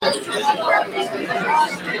All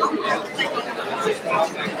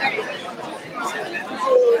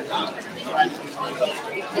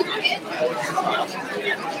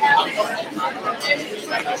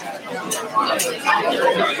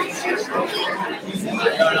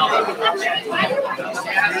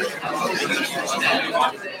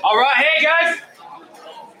right, hey guys,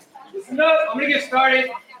 listen up. I'm going to get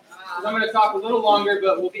started. I'm going to talk a little longer,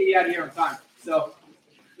 but we'll get you out of here on time. So,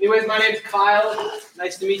 anyways, my name's Kyle.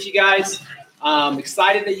 Nice to meet you guys.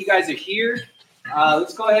 Excited that you guys are here.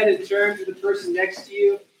 Let's go ahead and turn to the person next to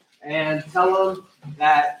you and tell them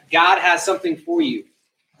that God has something for you.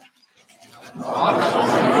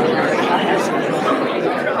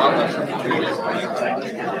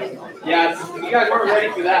 Yeah, you guys weren't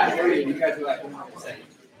ready for that, were you? You guys were like, what am I going to say?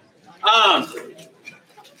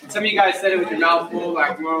 Some of you guys said it with your mouth full,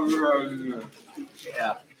 like,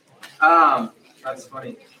 yeah. That's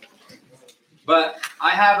funny. But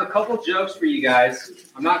I have a couple jokes for you guys.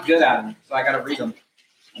 I'm not good at them, so I got to read them.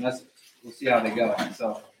 And we'll see how they go.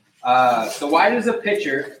 So why does a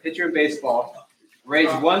pitcher in baseball,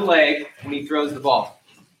 raise one leg when he throws the ball?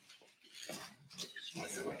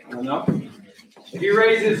 I don't know. If he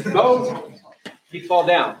raises both, he'd fall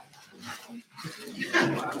down.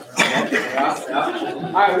 Yeah.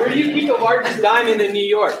 All right, where do you keep the largest diamond in New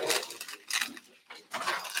York?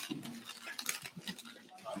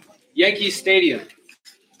 Yankee Stadium.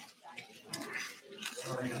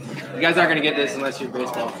 You guys aren't going to get this unless you're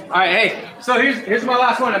baseball. All right, hey, so here's my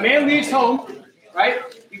last one. A man leaves home, right?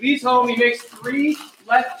 He leaves home, he makes 3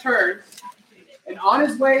 left turns, and on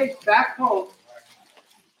his way back home,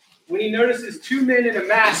 when he notices 2 men in a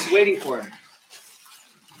mask waiting for him.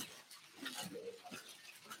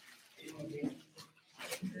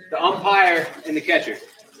 The umpire and the catcher.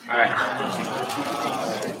 All right.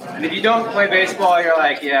 And if you don't play baseball, you're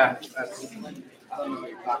like, yeah, I don't know what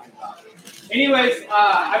you're talking about. Anyways,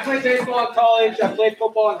 I played baseball in college. I played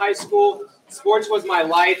football in high school. Sports was my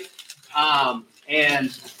life,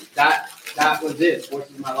 and that was it.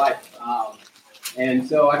 Sports was my life. And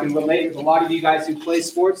so I can relate with a lot of you guys who play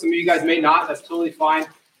sports. Some of you guys may not. That's totally fine.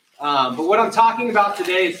 But what I'm talking about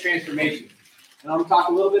today is transformation. And I'm going to talk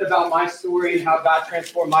a little bit about my story and how God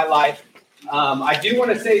transformed my life. I do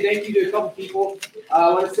want to say thank you to a couple people. I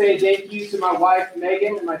want to say thank you to my wife,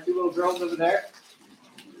 Megan, and my 2 little girls over there.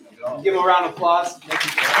 Give them a round of applause. Thank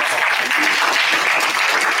you.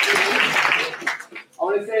 I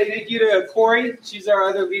want to say thank you to Corey. She's our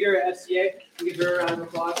other leader at FCA. Give her a round of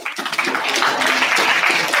applause.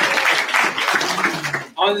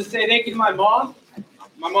 I want to say thank you to my mom.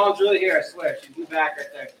 My mom's really here, I swear. She's in the back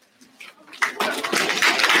right there.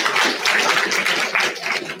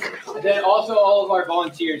 And then also all of our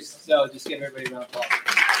volunteers. So just give everybody a round of applause.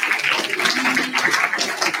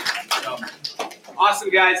 Awesome,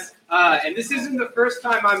 guys. And this isn't the first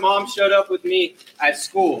time my mom showed up with me at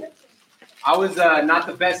school. I was not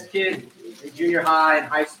the best kid in junior high and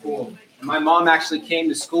high school. And my mom actually came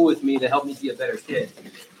to school with me to help me be a better kid.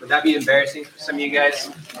 Would that be embarrassing for some of you guys?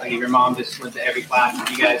 Like if your mom just went to every class with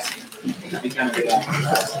you guys? That'd be kind of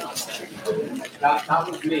that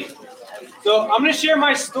was me. So I'm going to share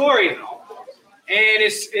my story. And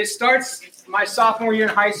it starts my sophomore year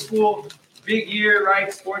in high school. Big year,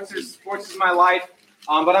 right? Sports is my life.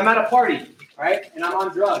 But I'm at a party, right? And I'm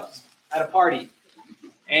on drugs at a party.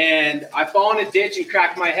 And I fall in a ditch and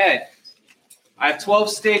crack my head. I have 12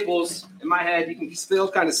 staples in my head. You can still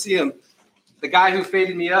kind of see them. The guy who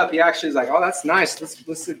faded me up, he actually is like, oh, that's nice.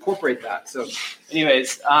 Let's incorporate that. So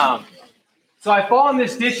anyways, so I fall in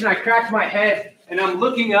this ditch and I crack my head. And I'm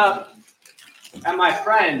looking up at my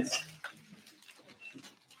friends.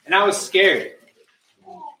 And I was scared.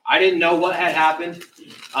 I didn't know what had happened.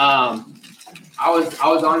 I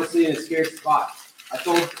was honestly in a scared spot. I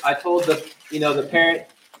told the parent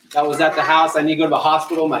that was at the house, I need to go to the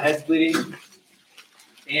hospital. My head's bleeding.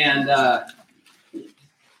 And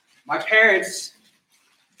my parents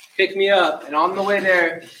picked me up, and on the way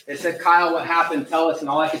there, they said, Kyle, what happened? Tell us. And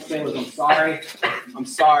all I could say was, I'm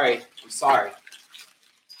sorry.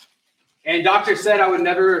 And doctor said I would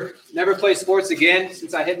never play sports again.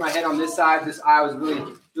 Since I hit my head on this side, this eye was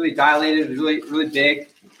really, really dilated. It was really, really big.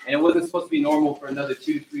 And it wasn't supposed to be normal for another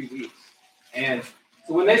 2 to 3 weeks. And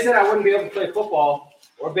so when they said I wouldn't be able to play football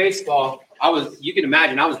or baseball, you can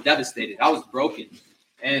imagine, I was devastated. I was broken.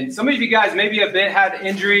 And some of you guys maybe have had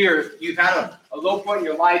injury, or you've had a low point in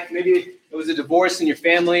your life. Maybe it was a divorce in your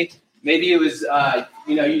family. Maybe it was,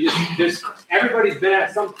 everybody's been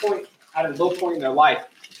at some point at a low point in their life.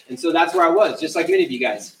 And so that's where I was, just like many of you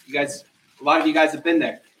guys. A lot of you guys have been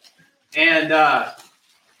there. And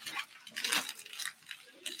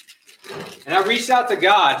And I reached out to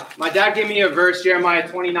God. My dad gave me a verse, Jeremiah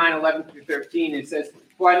 29:11-13. It says,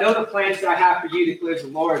 "For I know the plans that I have for you, declares the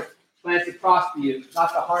Lord, plans to prosper you,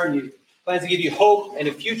 not to harm you, plans to give you hope and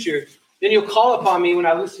a future. Then you'll call upon me when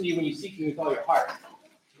I listen to you, when you seek me with all your heart."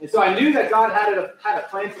 And so I knew that God had a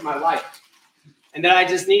plan for my life, and that I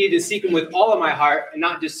just needed to seek him with all of my heart and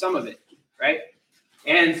not just some of it, right?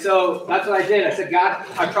 And so that's what I did. I said, God,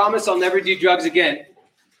 I promise I'll never do drugs again.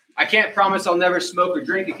 I can't promise I'll never smoke or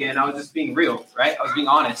drink again. I was just being real, right? I was being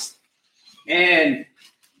honest. And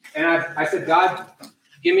I said, God,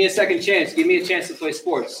 give me a second chance. Give me a chance to play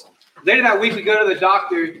sports. Later that week, we go to the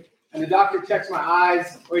doctor, and the doctor checks my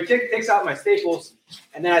eyes, or he takes out my staples.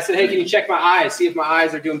 And then I said, hey, can you check my eyes, see if my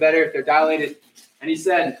eyes are doing better, if they're dilated? And he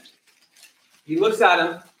said, he looks at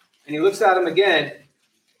him, and he looks at him again.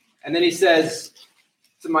 And then he says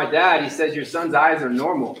to my dad, he says, your son's eyes are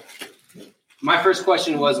normal. My first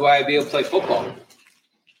question was, will I be able to play football?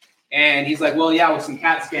 And he's like, well, yeah, with some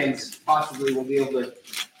CAT scans, possibly we'll be able to,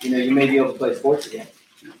 you may be able to play sports again.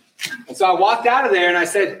 And so I walked out of there and I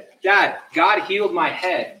said, Dad, God healed my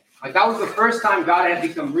head. Like that was the first time God had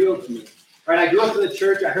become real to me. Right? I grew up in the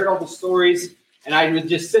church. I heard all the stories and I would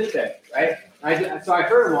just sit there. Right? So I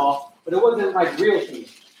heard them all, but it wasn't like real to me.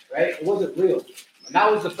 Right? It wasn't real. And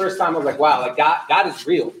that was the first time I was like, wow, like God is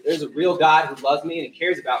real. There's a real God who loves me and he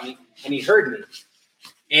cares about me and he heard me.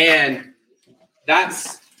 And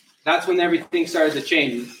that's when everything started to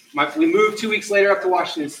change. We moved 2 weeks later up to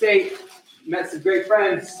Washington State, met some great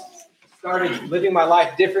friends, started living my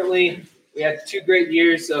life differently. We had 2 great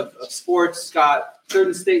years of sports, got third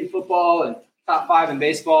in state in football and top 5 in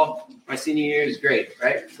baseball. My senior year is great,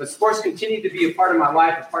 right? But sports continued to be a part of my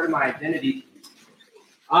life, a part of my identity.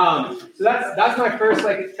 So that's my first,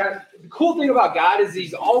 the cool thing about God is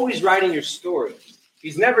he's always writing your story.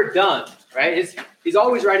 He's never done, right? He's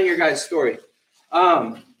always writing your guys' story.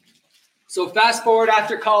 So fast forward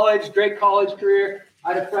after college, great college career.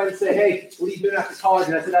 I had a friend say, hey, what are you doing after college?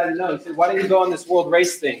 And I said, I didn't know. He said, why didn't you go on this world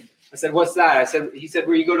race thing? I said, what's that? He said,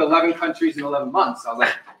 where you go to 11 countries in 11 months. I was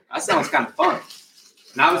like, that sounds kind of fun.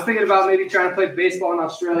 And I was thinking about maybe trying to play baseball in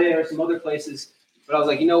Australia or some other places. But I was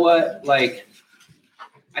like, you know what? Like,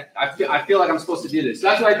 I feel like I'm supposed to do this. So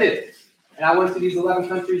that's what I did. And I went to these 11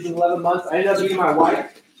 countries in 11 months. I ended up meeting my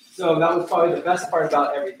wife. So that was probably the best part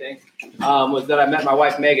about everything, was that I met my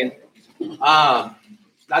wife, Megan.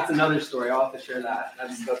 That's another story. I'll have to share that.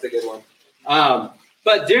 That's a good one.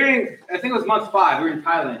 But during, I think it was month 5, we were in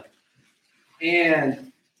Thailand.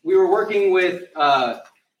 And we were working with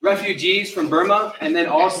refugees from Burma and then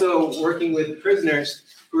also working with prisoners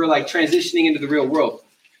who were like transitioning into the real world.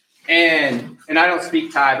 And I don't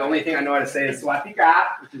speak Thai. The only thing I know how to say is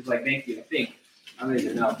Swatika, which is like thank you, I think. I don't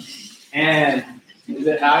even know. And is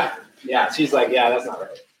it Thai? Yeah, she's like, yeah, that's not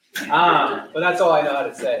right. But that's all I know how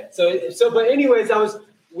to say. But anyways,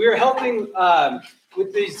 we were helping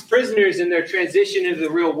with these prisoners in their transition into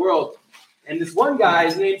the real world. And this one guy,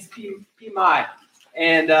 his name's P Mai,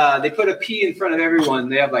 and they put a P in front of everyone.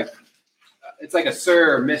 They have it's like a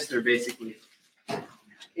sir or mister, basically.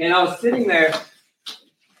 And I was sitting there,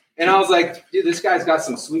 and I was like, dude, this guy's got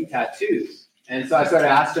some sweet tattoos. And so I started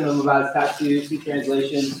asking him about his tattoos, sweet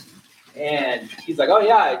translations. And he's like, oh,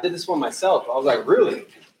 yeah, I did this one myself. I was like, really?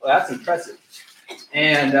 Well, that's impressive.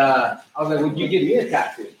 And I was like, would you give me a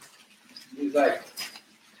tattoo? He's like,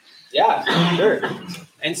 yeah, sure.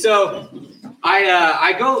 And so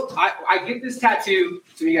I get this tattoo.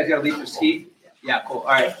 So you guys got to leave for ski? Yeah, cool. All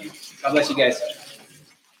right. God bless you guys.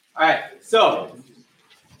 All right. So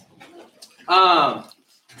I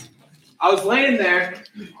was laying there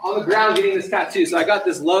on the ground getting this tattoo. So I got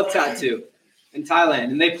this love tattoo in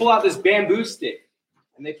Thailand. And they pull out this bamboo stick.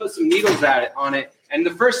 And they put some needles on it. And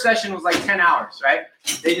the first session was like 10 hours, right?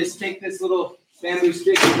 They just take this little bamboo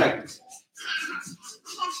stick and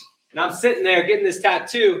and I'm sitting there getting this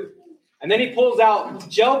tattoo. And then he pulls out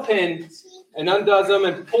gel pens and undoes them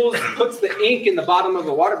and puts the ink in the bottom of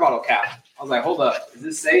a water bottle cap. I was like, hold up, is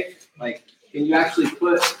this safe? Like, can you actually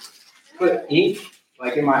put ink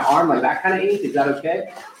like in my arm, like that kind of ink? Is that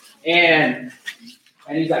okay? And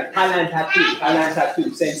he's like, Thailand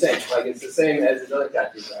tattoo, same. Like, it's the same as his other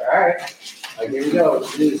tattoos. Like, all right. Like, here we go.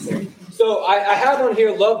 Let's do this thing. So I have on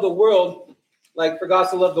here, love the world. Like, for God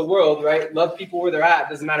to love the world, right? Love people where they're at.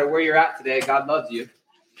 Doesn't matter where you're at today. God loves you.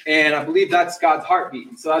 And I believe that's God's heartbeat.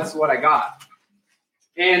 And so that's what I got.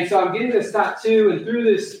 And so I'm getting this tattoo. And through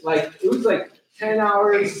this, it was 10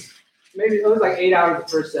 hours. Maybe it was 8 hours the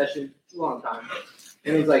first session. It's a long time.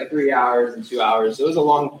 And it was 3 hours and 2 hours. So it was a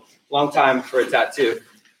long time for a tattoo.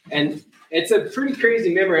 And it's a pretty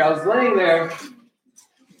crazy memory. I was laying there,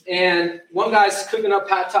 and one guy's cooking up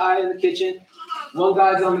pad thai in the kitchen, one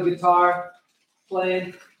guy's on the guitar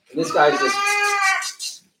playing, and this guy's just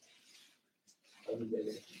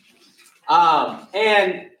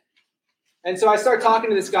and so I start talking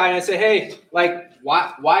to this guy and I say, hey, like,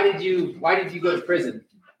 why did you go to prison?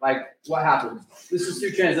 Like, what happened? This is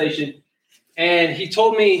through translation. And he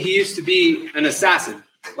told me he used to be an assassin.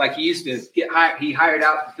 Like, he used to he hired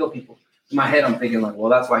out to kill people. In my head, I'm thinking, like, well,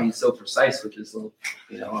 that's why he's so precise with this little,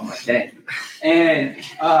 I'm like, dang. And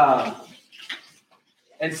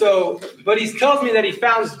so, but he tells me that he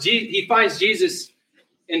finds Jesus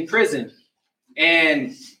in prison,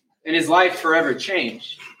 and his life forever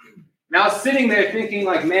changed. And I was sitting there thinking,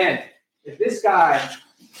 like, man, if this guy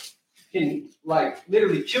can, like,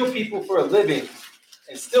 literally kill people for a living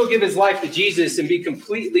and still give his life to Jesus and be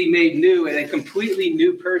completely made new and a completely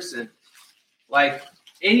new person, like,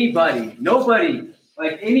 anybody can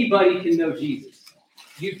know Jesus.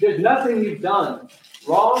 There's nothing you've done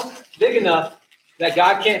wrong, big enough that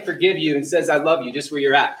God can't forgive you and says, I love you just where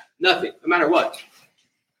you're at. Nothing, no matter what.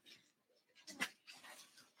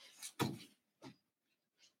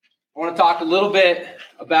 I want to talk a little bit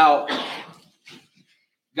about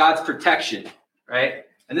God's protection, right?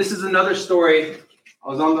 And this is another story. I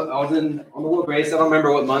was on the little race. I don't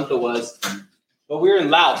remember what month it was. But we were in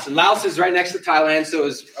Laos, and Laos is right next to Thailand, so it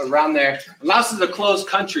was around there. And Laos is a closed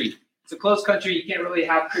country. It's a closed country. You can't really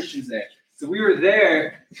have Christians there. So we were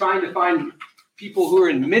there trying to find people who are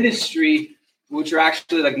in ministry, which are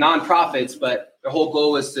actually like nonprofits, but their whole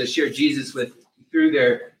goal was to share Jesus through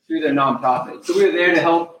their nonprofit. So we were there to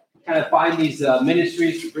help kind of find these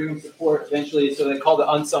ministries to bring them support eventually. So they called it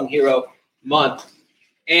Unsung Hero Month.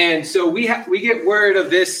 And so we get word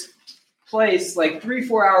of this place like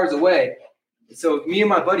 3-4 hours away. So me and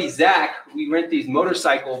my buddy Zach, we rent these moped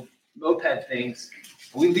things.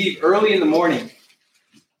 We leave early in the morning,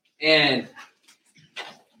 and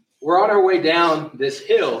we're on our way down this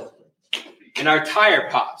hill, and our tire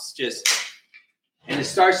pops and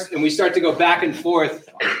we start to go back and forth.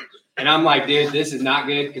 And I'm like, dude, this is not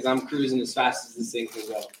good because I'm cruising as fast as this thing can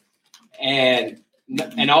go. And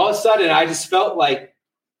all of a sudden, I just felt like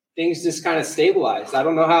things just kind of stabilized. I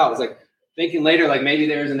don't know how. I was like thinking later, like maybe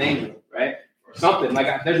there's an angel, right? Or something.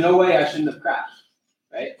 Like there's no way I shouldn't have crashed,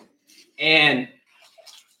 right? And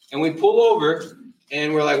we pull over,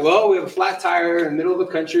 and we're like, well, we have a flat tire in the middle of the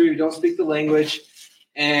country. We don't speak the language,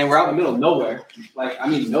 and we're out in the middle of nowhere. Like, I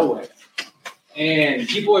mean, nowhere. And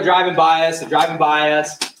people are driving by us. And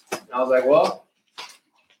I was like, well,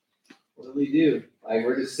 what do we do? Like,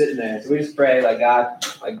 we're just sitting there. So we just pray, like, God,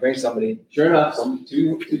 like, bring somebody. Sure enough,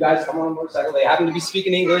 two guys come on a motorcycle. They happen to be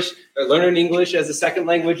speaking English. They're learning English as a second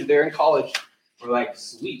language. They're in college. We're like,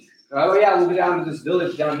 sweet. Oh, yeah, we'll go down to this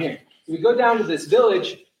village down here. So we go down to this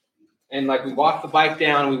village, and, like, we walk the bike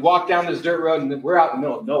down. We walk down this dirt road, and we're out in the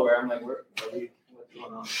middle of nowhere. I'm like, what's going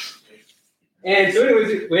on? And so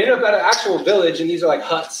anyways, we end up at an actual village, and these are, like,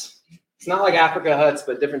 huts. It's not like Africa huts,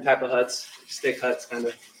 but different type of huts, stick huts, kind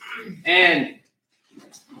of. And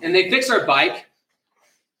they fix our bike,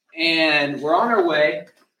 and we're on our way.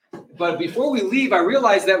 But before we leave, I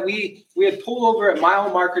realized that we had pulled over at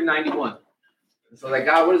mile marker 91. And so I was like,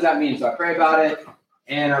 God, what does that mean? So I pray about it,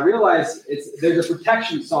 and I realized there's a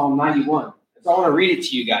protection psalm 91. So I want to read it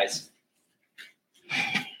to you guys.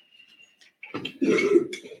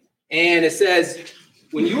 And it says,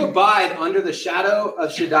 when you abide under the shadow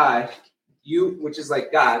of Shaddai, which is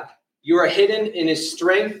like God, you are hidden in his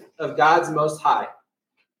strength of God's Most High.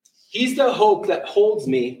 He's the hope that holds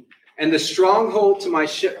me and the stronghold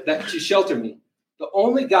to shelter me, the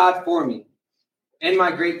only God for me and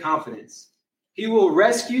my great confidence. He will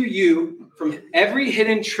rescue you from every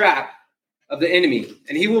hidden trap of the enemy,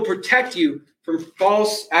 and he will protect you from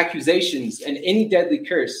false accusations and any deadly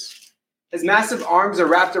curse. His massive arms are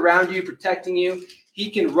wrapped around you, protecting you. He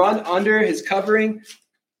can run under his covering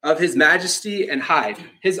of his majesty and hide.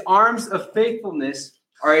 His arms of faithfulness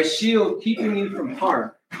are a shield keeping you from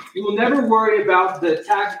harm. You will never worry about the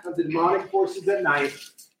attack of the demonic forces at night,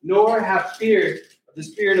 nor have fear of the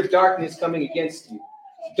spirit of darkness coming against you.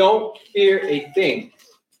 Don't fear a thing.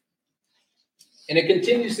 And it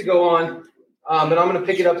continues to go on, but I'm going to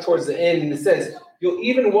pick it up towards the end, and it says, you'll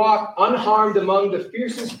even walk unharmed among the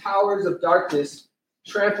fiercest powers of darkness,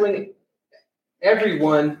 trampling every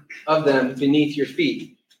one of them beneath your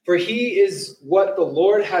feet. For he is what the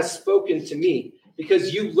Lord has spoken to me,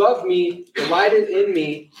 because you love me, delighted in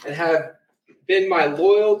me, and have been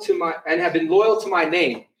loyal to my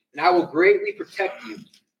name, and I will greatly protect you.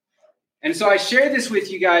 And so I share this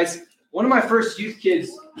with you guys. One of my first youth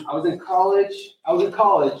kids, I was in college,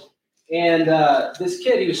 and this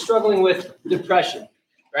kid, he was struggling with depression,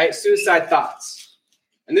 right? Suicide thoughts.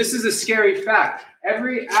 And this is a scary fact.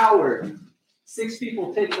 Every hour, 6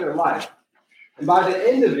 people take their life. And by the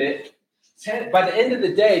end of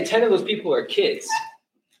the day, 10 of those people are kids.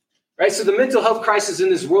 Right? So the mental health crisis in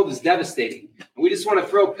this world is devastating. And we just want to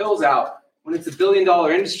throw pills out when it's $1 billion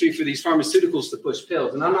industry for these pharmaceuticals to push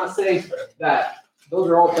pills. And I'm not saying that those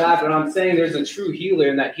are all bad, but I'm saying there's a true healer,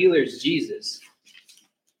 and that healer is Jesus.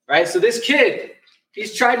 Right? So this kid,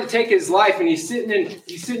 he's tried to take his life, and he's sitting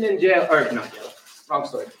in jail, or not jail, wrong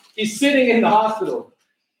story. He's sitting in the hospital.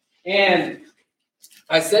 And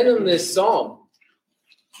I sent him this psalm.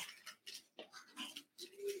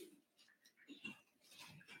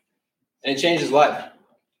 And it changed his life.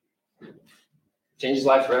 Changed his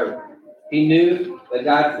life forever. He knew that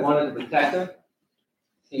God wanted to protect him.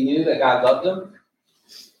 He knew that God loved him.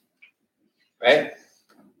 Right?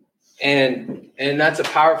 And that's a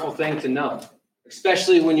powerful thing to know.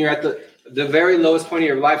 Especially when you're at the very lowest point of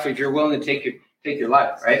your life, if you're willing to take your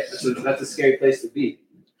life, right? That's a scary place to be.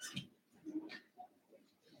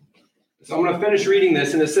 So I'm going to finish reading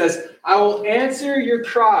this, and it says, I will answer your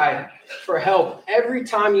cry for help every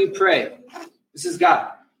time you pray. This is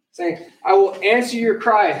God saying, I will answer your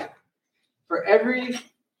cry for every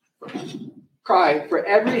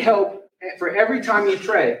help, for every time you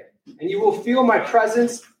pray, and you will feel my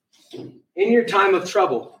presence in your time of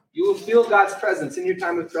trouble. You will feel God's presence in your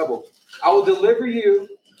time of trouble. I will deliver you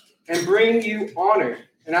and bring you honor,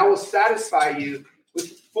 and I will satisfy you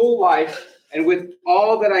with full life and with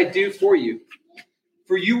all that I do for you.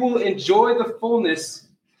 For you will enjoy the fullness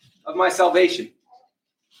of my salvation.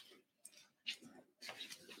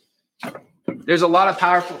 There's a lot of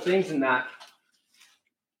powerful things in that.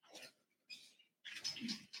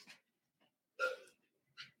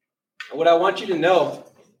 And what I want you to know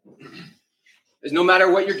is no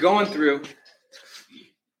matter what you're going through,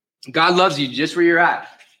 God loves you just where you're at.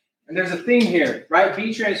 And there's a theme here, right?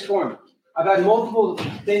 Be transformed. I've had multiple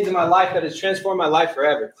things in my life that has transformed my life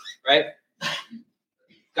forever, right?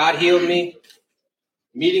 God healed me.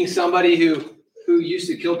 Meeting somebody who used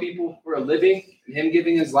to kill people for a living, and him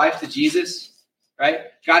giving his life to Jesus, right?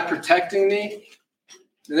 God protecting me.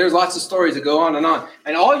 And there's lots of stories that go on.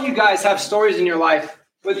 And all you guys have stories in your life,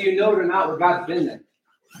 whether you know it or not, where God's been there.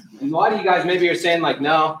 And a lot of you guys maybe are saying like,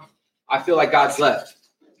 no, I feel like God's left.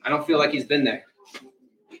 I don't feel like he's been there.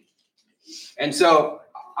 And so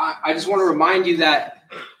I just want to remind you that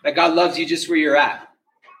God loves you just where you're at.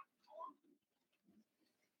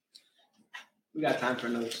 We got time for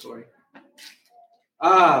another story.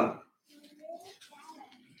 I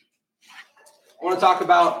want to talk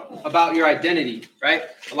about your identity, right?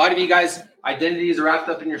 A lot of you guys' identities are wrapped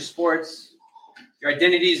up in your sports. Your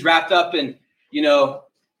identity is wrapped up in,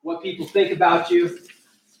 what people think about you.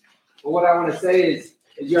 But what I want to say is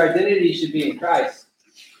your identity should be in Christ,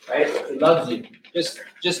 right? He loves you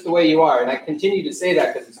just the way you are. And I continue to say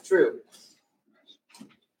that because it's true.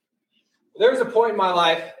 There was a point in my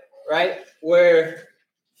life, right, where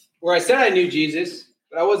I said I knew Jesus,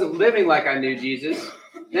 but I wasn't living like I knew Jesus.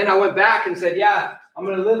 Then I went back and said, yeah, I'm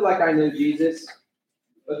going to live like I knew Jesus.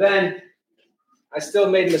 But then I still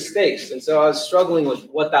made mistakes. And so I was struggling with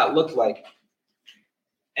what that looked like.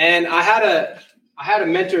 And I had a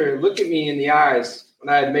mentor look at me in the eyes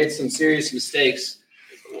when I had made some serious mistakes,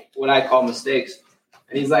 what I call mistakes.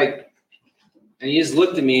 And he just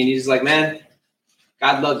looked at me and he's like, man,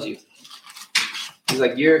 God loves you. He's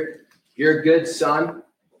like, you're a good son.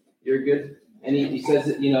 You're good. And he says,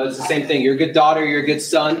 it's the same thing. You're a good daughter. You're a good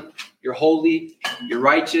son. You're holy. You're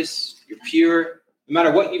righteous. You're pure. No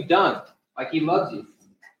matter what you've done, like he loves you.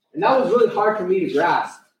 And that was really hard for me to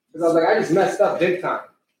grasp because I was like, I just messed up big time.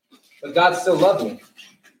 But God still loved me.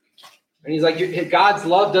 And he's like, God's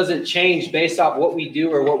love doesn't change based off what we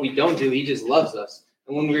do or what we don't do. He just loves us.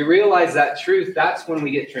 And when we realize that truth, that's when we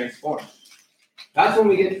get transformed. That's when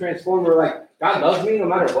we get transformed. We're like, God loves me no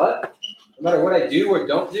matter what. No matter what I do or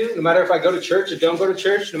don't do. No matter if I go to church or don't go to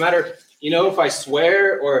church. No matter, if I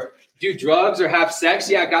swear or do drugs or have sex.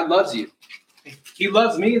 Yeah, God loves you. He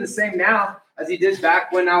loves me the same now as he did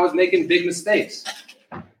back when I was making big mistakes.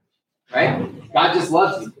 Right? God just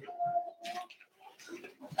loves me.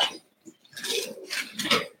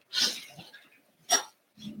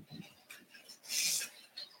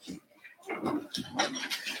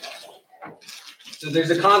 So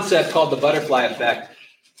there's a concept called the butterfly effect.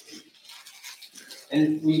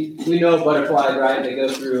 And we know butterflies, right? They go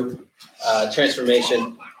through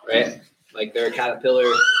transformation, right? Like they're a caterpillar,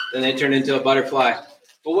 then they turn into a butterfly.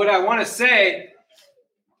 But what I want to say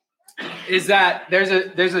is that there's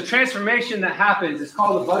a transformation that happens. It's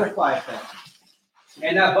called the butterfly effect.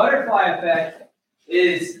 And that butterfly effect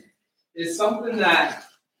is something that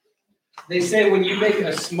they say when you make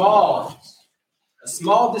a small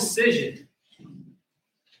decision,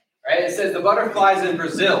 right? It says the butterfly's in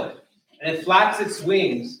Brazil, and it flaps its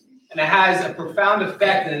wings, and it has a profound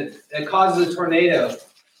effect, and it causes a tornado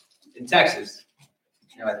in Texas.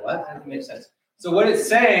 You're like, what? That doesn't make sense. So what it's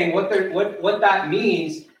saying, what that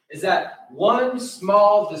means is that one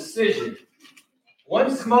small decision,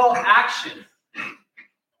 one small action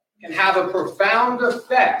can have a profound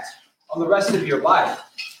effect on the rest of your life.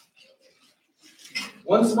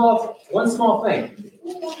 One small thing,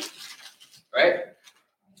 right?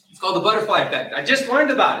 It's called the butterfly effect. I just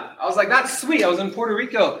learned about it. I was like, that's sweet. I was in Puerto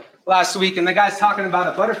Rico last week, and the guy's talking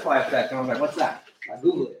about a butterfly effect, and I was like, what's that? I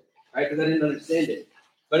Googled it, right? Because I didn't understand it.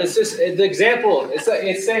 But it's just the example. It's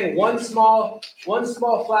saying one small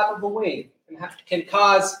flap of a wing can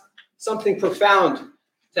cause something profound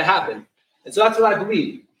to happen, and so that's what I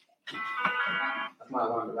believe. That's my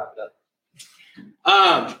alarm to wrap it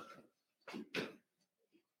up.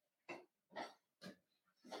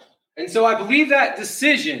 And so I believe that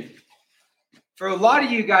decision for a lot of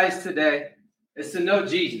you guys today is to know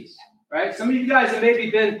Jesus, right? Some of you guys have maybe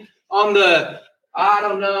been on the, I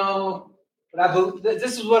don't know, but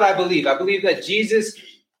this is what I believe. I believe that Jesus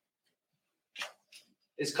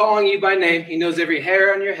is calling you by name. He knows every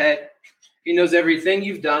hair on your head. He knows everything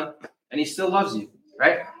you've done, and he still loves you,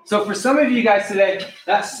 right? So for some of you guys today,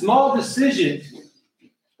 that small decision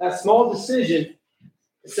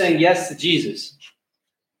is saying yes to Jesus.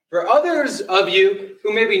 For others of you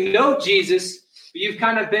who maybe know Jesus, but you've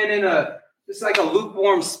kind of been in just like a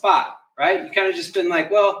lukewarm spot, right? You kind of just been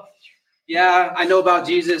like, well, yeah, I know about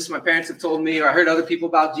Jesus. My parents have told me, or I heard other people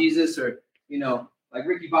about Jesus, or, like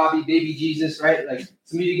Ricky Bobby, baby Jesus, right? Like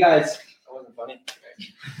some of you guys, that wasn't funny.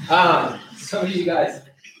 Right? Some of you guys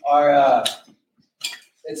are,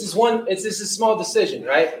 it's just a small decision,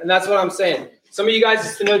 right? And that's what I'm saying. Some of you guys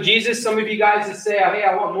is to know Jesus. Some of you guys is say, hey,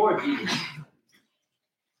 I want more of Jesus.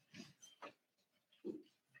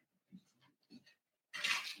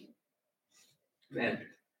 Man,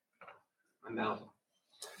 my mouth.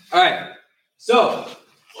 All right. So,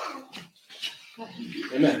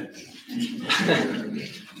 amen.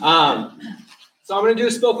 So I'm going to do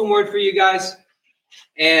a spoken word for you guys.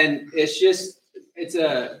 And it's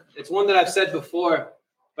one that I've said before,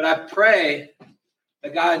 but I pray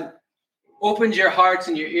that God opens your hearts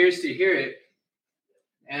and your ears to hear it.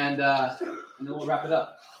 And then we'll wrap it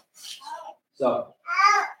up. So,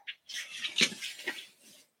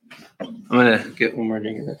 I'm going to get one more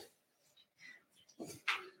drink of this.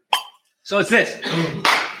 So it's this.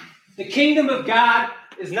 The kingdom of God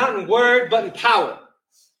is not in word, but in power.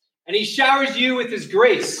 And he showers you with his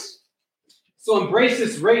grace. So embrace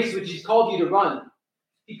this race which he's called you to run.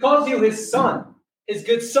 He calls you his son, his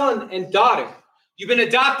good son and daughter. You've been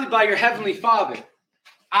adopted by your heavenly Father.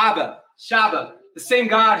 Abba, Shabba, the same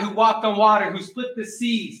God who walked on water, who split the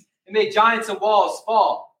seas and made giants and walls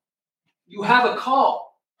fall. You have a call.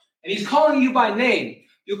 And he's calling you by name.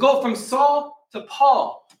 You'll go from Saul to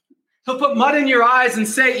Paul. He'll put mud in your eyes and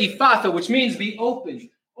say, Ephatha, which means be open.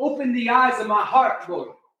 Open the eyes of my heart,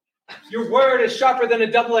 Lord. Your word is sharper than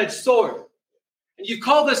a double-edged sword. And you've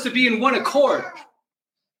called us to be in one accord.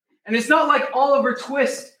 And it's not like Oliver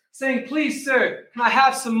Twist saying, please, sir, can I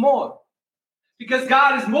have some more? Because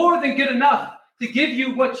God is more than good enough to give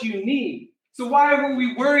you what you need. So why are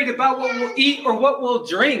we worried about what we'll eat or what we'll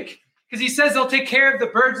drink? Because he says he'll take care of the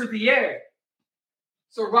birds of the air.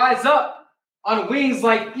 So rise up on wings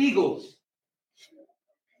like eagles.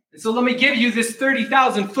 And so let me give you this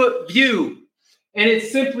 30,000-foot view. And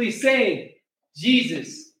it's simply saying,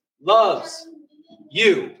 Jesus loves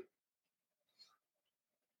you.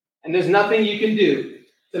 And there's nothing you can do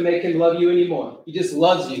to make him love you anymore. He just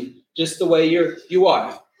loves you just the way you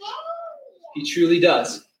are. He truly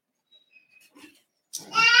does.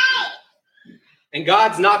 And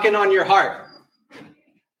God's knocking on your heart.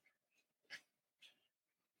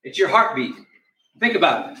 It's your heartbeat. Think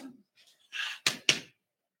about it.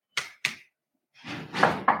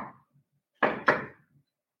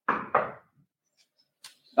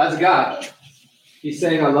 That's God. He's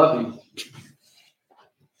saying, I love you.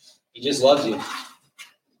 He just loves you.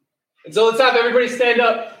 And so let's have everybody stand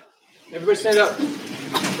up. Everybody stand up.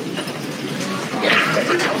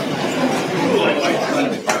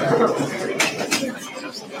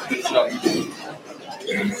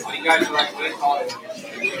 You guys are like this.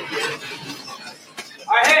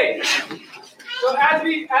 All right, hey. So as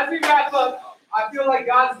we wrap up, I feel like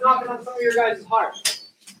God's knocking on some of your guys' hearts.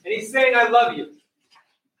 And he's saying, I love you.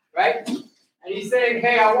 Right? And he's saying,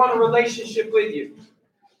 hey, I want a relationship with you.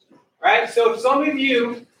 Right? So if some of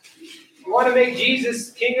you want to make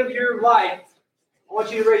Jesus king of your life, I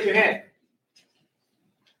want you to raise your hand.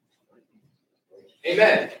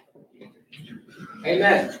 Amen.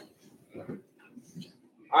 Amen.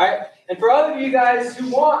 All right. And for other of you guys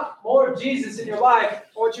who want more of Jesus in your life,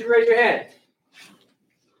 I want you to raise your hand.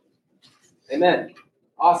 Amen.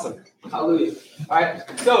 Awesome. Hallelujah. All right.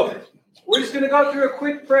 So we're just going to go through a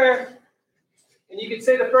quick prayer. And you can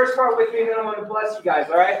say the first part with me, and then I'm going to bless you guys.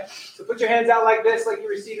 All right. So put your hands out like this, like you're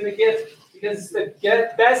receiving a gift, because it's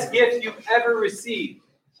the best gift you've ever received.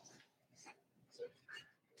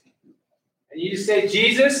 And you just say,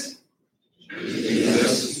 Jesus.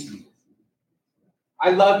 Jesus. I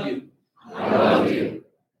love you. I love you.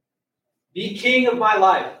 Be king of my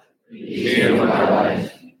life. Be king of my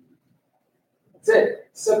life. That's it.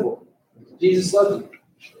 Simple. Jesus loves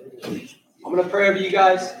you. I'm going to pray over you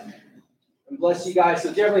guys and bless you guys.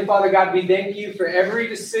 So, dear Heavenly Father, God, we thank you for every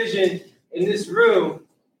decision in this room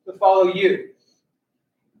to follow you.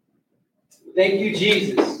 Thank you,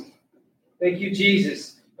 Jesus. Thank you,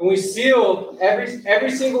 Jesus. And we seal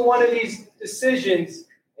every single one of these decisions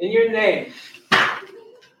in your name.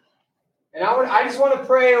 And I just want to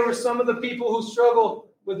pray over some of the people who struggle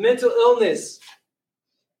with mental illness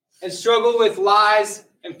and struggle with lies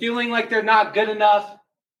and feeling like they're not good enough.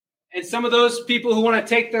 And some of those people who want to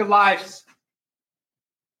take their lives.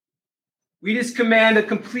 We just command a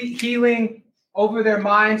complete healing over their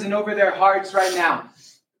minds and over their hearts right now.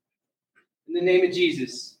 In the name of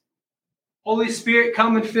Jesus. Holy Spirit,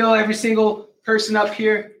 come and fill every single person up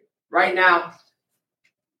here right now.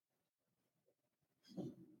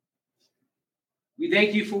 We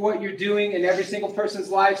thank you for what you're doing in every single person's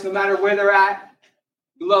lives, no matter where they're at.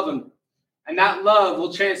 You love them. And that love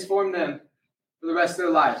will transform them for the rest of their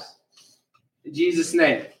lives. In Jesus'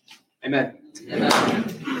 name, amen. Amen.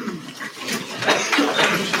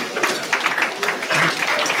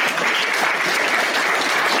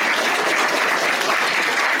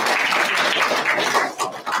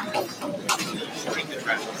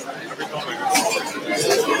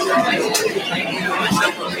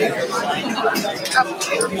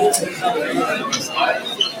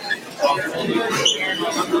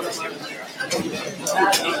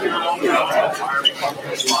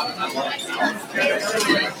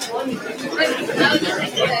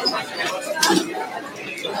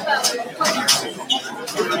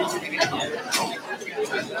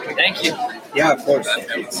 Thank you. Yeah, of course.